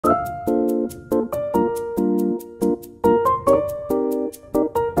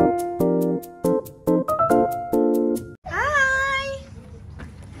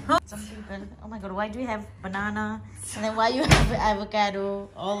have banana? And then why you have avocado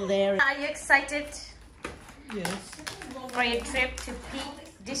all there? Are you excited? Yes. For your trip to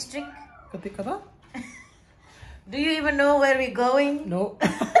Peak District? Do you even know where we're going? No.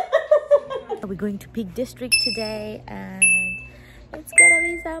 We're going to Peak District today and it's gonna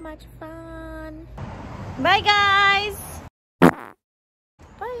be so much fun. Bye guys!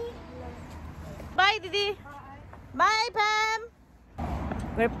 Bye! Bye Didi! Bye Pam!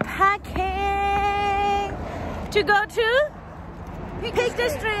 We're packing to go to Peak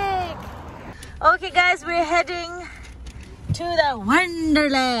District! Okay guys, we're heading to the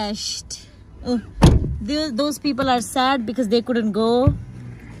Wonderland. Oh, those people are sad because they couldn't go.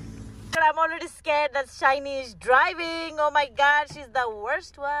 I'm already scared that Shiny is driving. Oh my god, she's the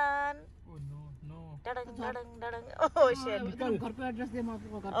worst one. Oh no. Oh shit.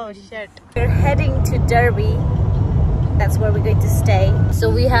 Oh shit. We're heading to Derby. That's where we're going to stay. So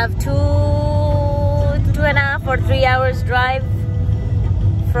we have 2.5 or 3 hours drive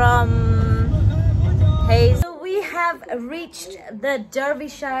from Hayes. So we have reached the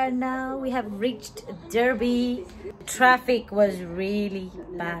Derbyshire now. We have reached Derby. Traffic was really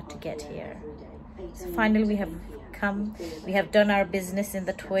bad to get here. So finally we have come. We have done our business in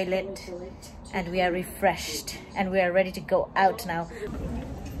the toilet and we are refreshed and we are ready to go out now.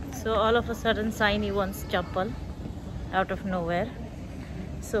 So all of a sudden Saini wants chappal out of nowhere.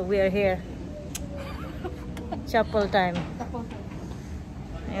 So we are here. Chappal time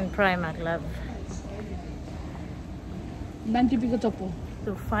in Primark, love.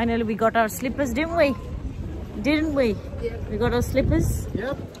 So finally we got our slippers, didn't we? Didn't we? Yeah. We got our slippers.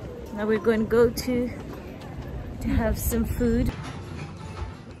 Yep. Now we're going to go to have some food.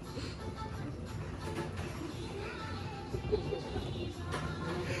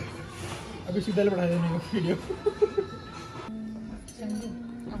 Video.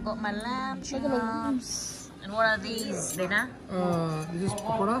 I've got my lamb chops. And what are these, Dana? This is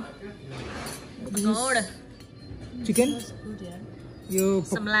pakora. This Good. is chicken. You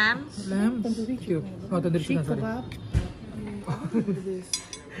Some lamb. lamb. You. Oh, tandoori chicken. Sorry.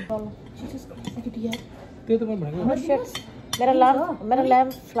 Oh shit. मेरा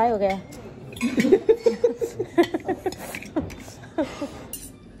lamb fly हो गया.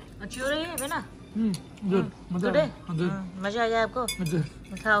 अच्छी हो रही है बेना? Good. Good है? मजा आ गया आपको?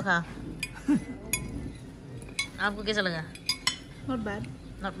 खाओ खाओ. आपको कैसा लगा? Not bad.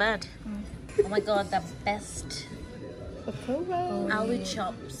 Not bad. Oh my god, the best aloo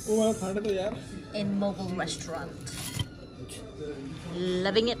chops in Mughal restaurant.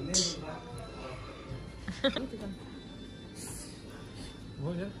 Loving it.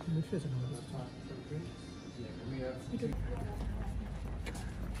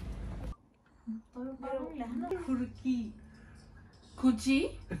 Kuchi.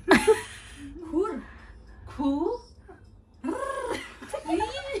 Khur. Khu.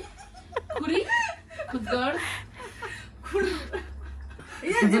 Kuri. Khudgar. Khur.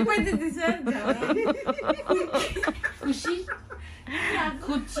 Kushi.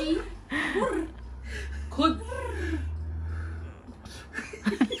 Kuchi. Khur. Khud.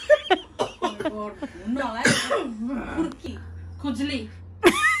 Khurki. Khujli.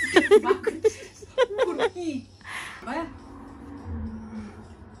 Khurki.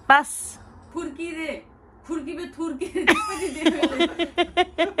 Bas. Khurki re. Khurki pe thurki.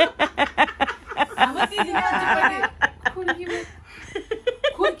 Khurki में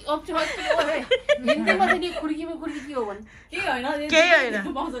खुर्की option है हिंदी में नहीं खुर्की में खुर्की क्यों बन के है ना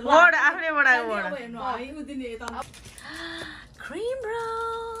वर्ड आफ्नै बनाएको word cream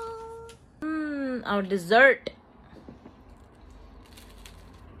roll. Our dessert.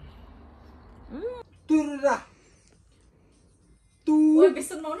 Turra. Tu. ओए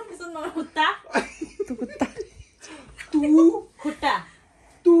बिसन माउनु कुत्ता Tu kutta. Tu. Kutta.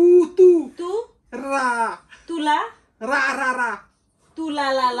 Tu. Tu. Ra. Tula. Ra. Tula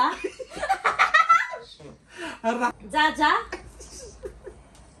la la. Ra. Ja.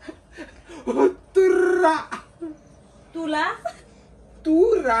 Turra. Tula. Tu.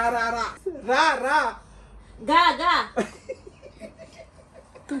 Ra. Ra. Ga.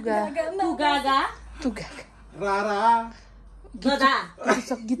 Tuga Tu ga. Ra. Gada.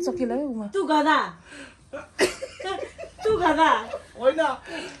 गीत सकिला है Uma Tu gada. Oina.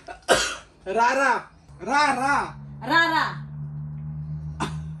 Ra. Rara.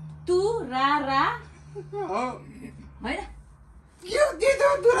 Tu rara. Oh. Hahn You did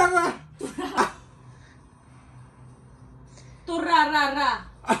it, Turra. Turra.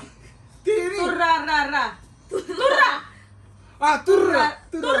 Tiri. Turra. Ah, Turra.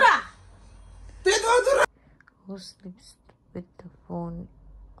 Turra. Who sleeps with the phone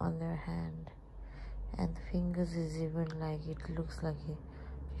on their hand And the fingers is even like, it looks like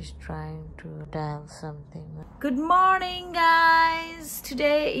he's trying to dial something. Good morning, guys.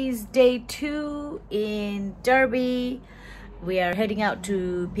 Today is day 2 in Derby. We are heading out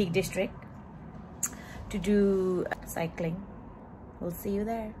to Peak District to do cycling. We'll see you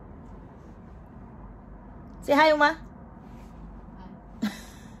there. Say hi, Uma.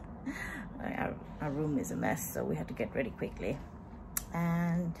 Our room is a mess, so we had to get ready quickly.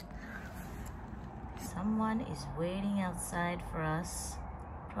 And someone is waiting outside for us,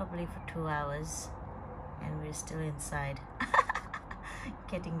 probably for 2 hours, and we're still inside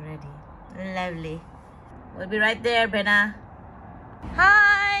getting ready. Lovely. We'll be right there, Bena.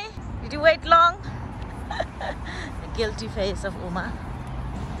 Hi! Did you wait long? The guilty face of Uma.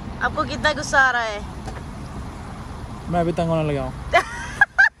 आपको कितना गुस्सा आ रहा है? मैं अभी तंग होने लगा हूँ।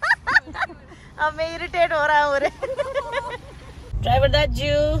 अब मैं इरिटेट हो रहा हूँ रे। Driver that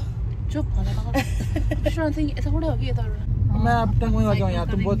Jew. चुप होने लगा। ऐसा थोड़ा हो गया था। मैं अब तंग होने लगा हूँ यार,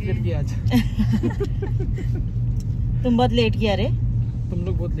 तुम बहुत लेट किए आज। तुम बहुत लेट किया रे? तुम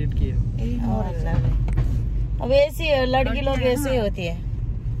लोग बहुत लेट किए। अब ऐसी लड़की लोग ऐसे ही होती है।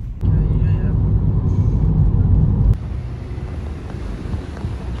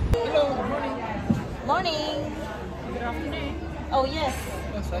 Morning. Good afternoon. Oh yes.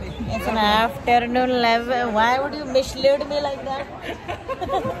 Oh, sorry. It's an afternoon 11. Why would you mislead me like that?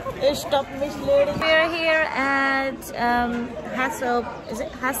 Stop misleading. We're here at Hassel. Is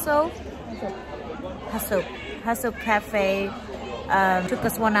it Hassel? Hassel Cafe. Took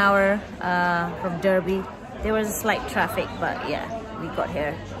us 1 hour from Derby. There was a slight traffic, but yeah, we got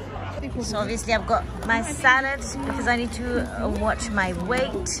here. So obviously I've got my salad because I need to watch my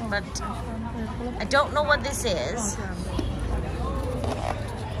weight, but I don't know what this is.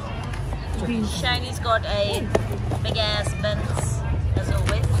 Shiny's got a big ass Benz as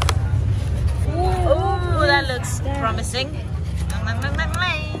always. Oh, that looks promising.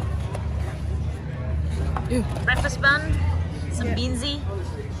 Breakfast bun, some beansy.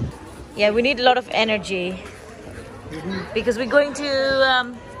 Yeah, we need a lot of energy because we're going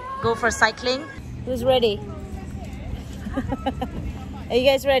to go for cycling. Who's ready? Are you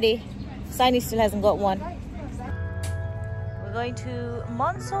guys ready? Siny still hasn't got one. We're going to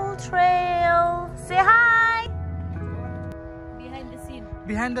Monsal Trail. Say hi! Behind the scene.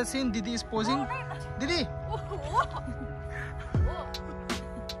 Behind the scene, Didi is posing. Didi!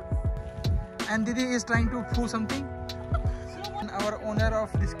 And Didi is trying to pull something. And our owner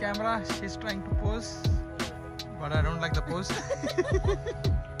of this camera, she's trying to pose. But I don't like the pose.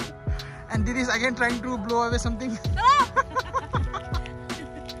 And Didi is again trying to blow away something.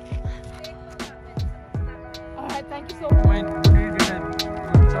 Alright, thank you so much. Fine, what did you do then?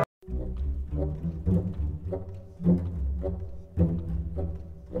 Good job.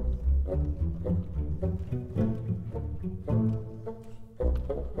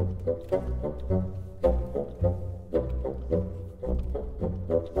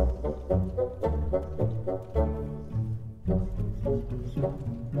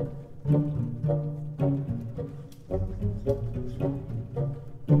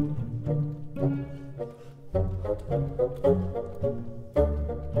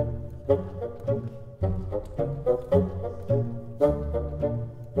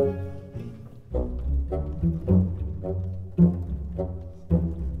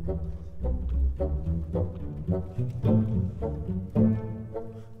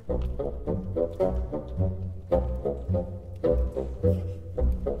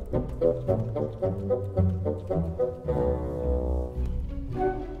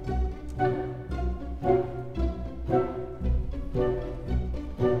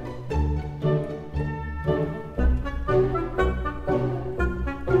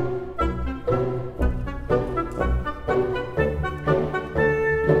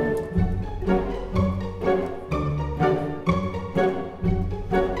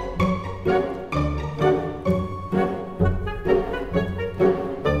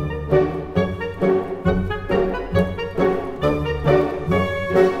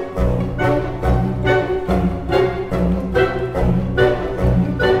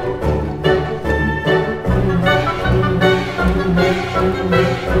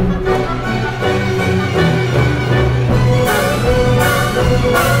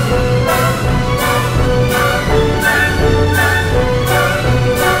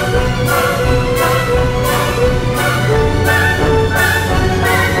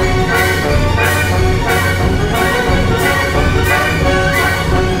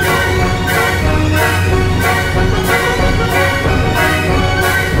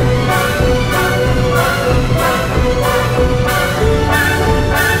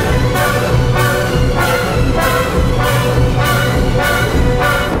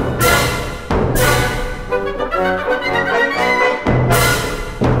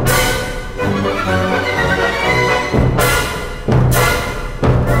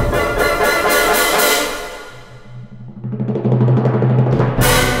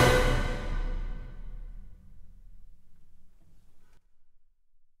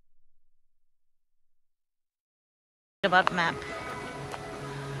 about map.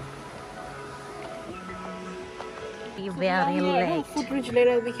 Very late. Footbridge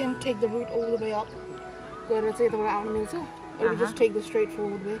later, we can take the route all the way up. Go let's say the monsal, or we just take the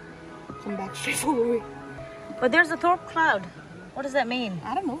straightforward way. Come back straightforward way. But there's a Thorpe cloud. What does that mean?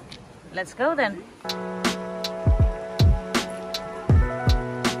 I don't know. Let's go then.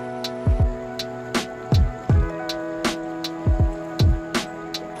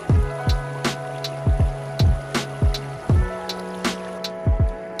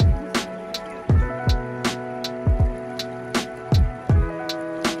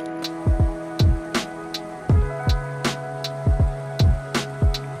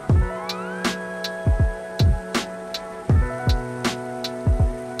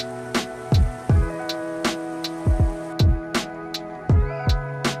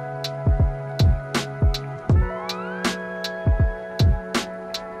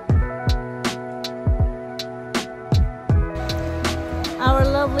 Our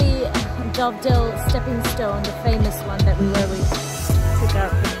lovely Dovedale stepping stone, the famous one that we took our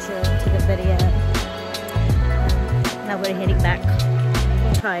picture, took a video. And now we're heading back.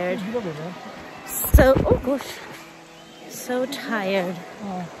 I'm tired. So, oh gosh, so tired.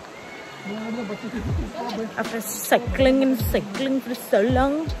 After cycling and cycling for so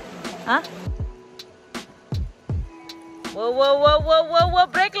long. Huh? Whoa, whoa, whoa, whoa, whoa, whoa,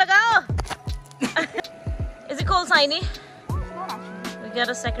 brake lagao! Is it cold, Saini? We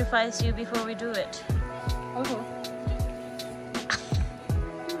gotta sacrifice you before we do it.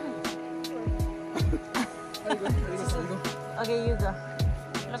 Okay, you go.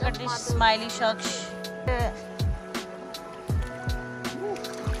 Look at this smiley shaksh.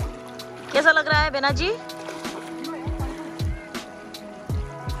 कैसा लग रहा है बेना जी?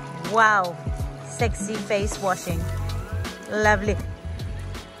 Wow, sexy face washing. Lovely.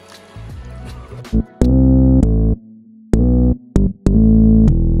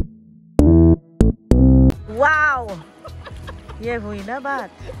 Wow, ये हुई ना बात.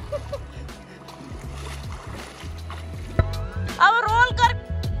 अब roll कर.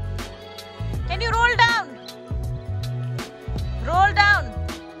 Can you roll down? Roll down.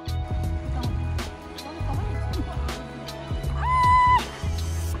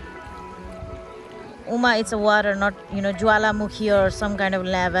 Uma, it's a water, not, you know, Jwalamukhi or some kind of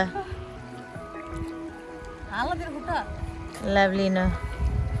lava. Lovely, no?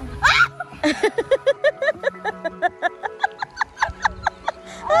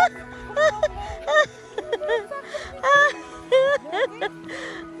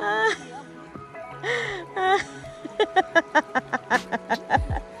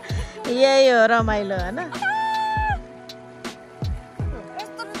 Yeah, you're Ramailo, na?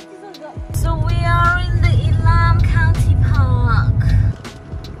 So we are in the Illam County Park.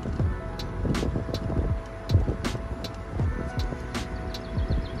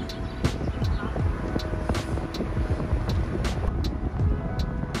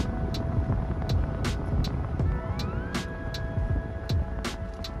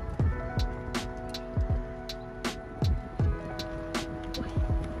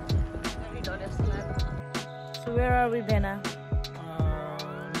 So where are we, Bena?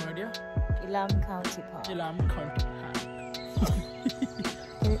 No idea. Illam County Park. Illam County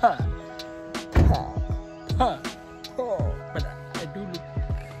Park. But I do look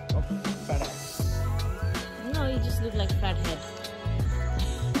of fat ass. No, you just look like fat head.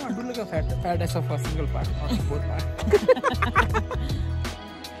 No, I do look a fat ass of a single part, not both parts.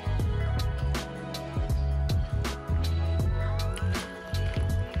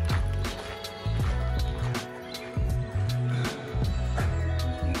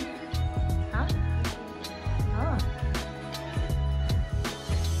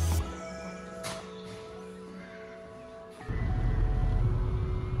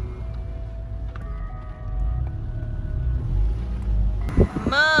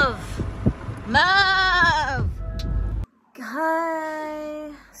 Move!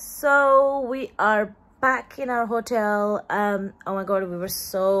 Hi! So we are back in our hotel. Oh my god, we were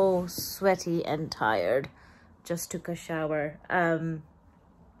so sweaty and tired. Just took a shower.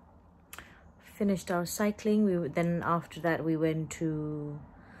 Finished our cycling. Then after that we went to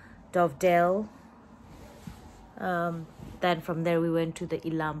Dovedale. Then from there we went to the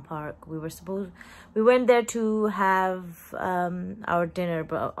Illam Park. We went there to have our dinner,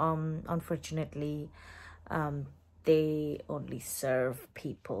 but unfortunately they only serve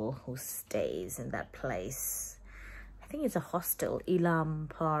people who stays in that place. I think it's a hostel, Illam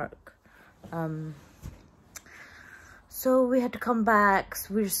Park. So we had to come back.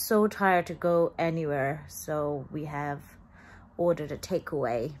 We're so tired to go anywhere, so we have ordered a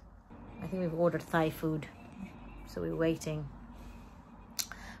takeaway. I think we've ordered Thai food. so we're waiting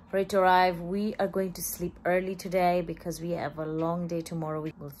for it to arrive. We are going to sleep early today because we have a long day tomorrow.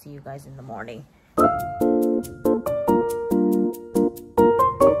 We will see you guys in the morning.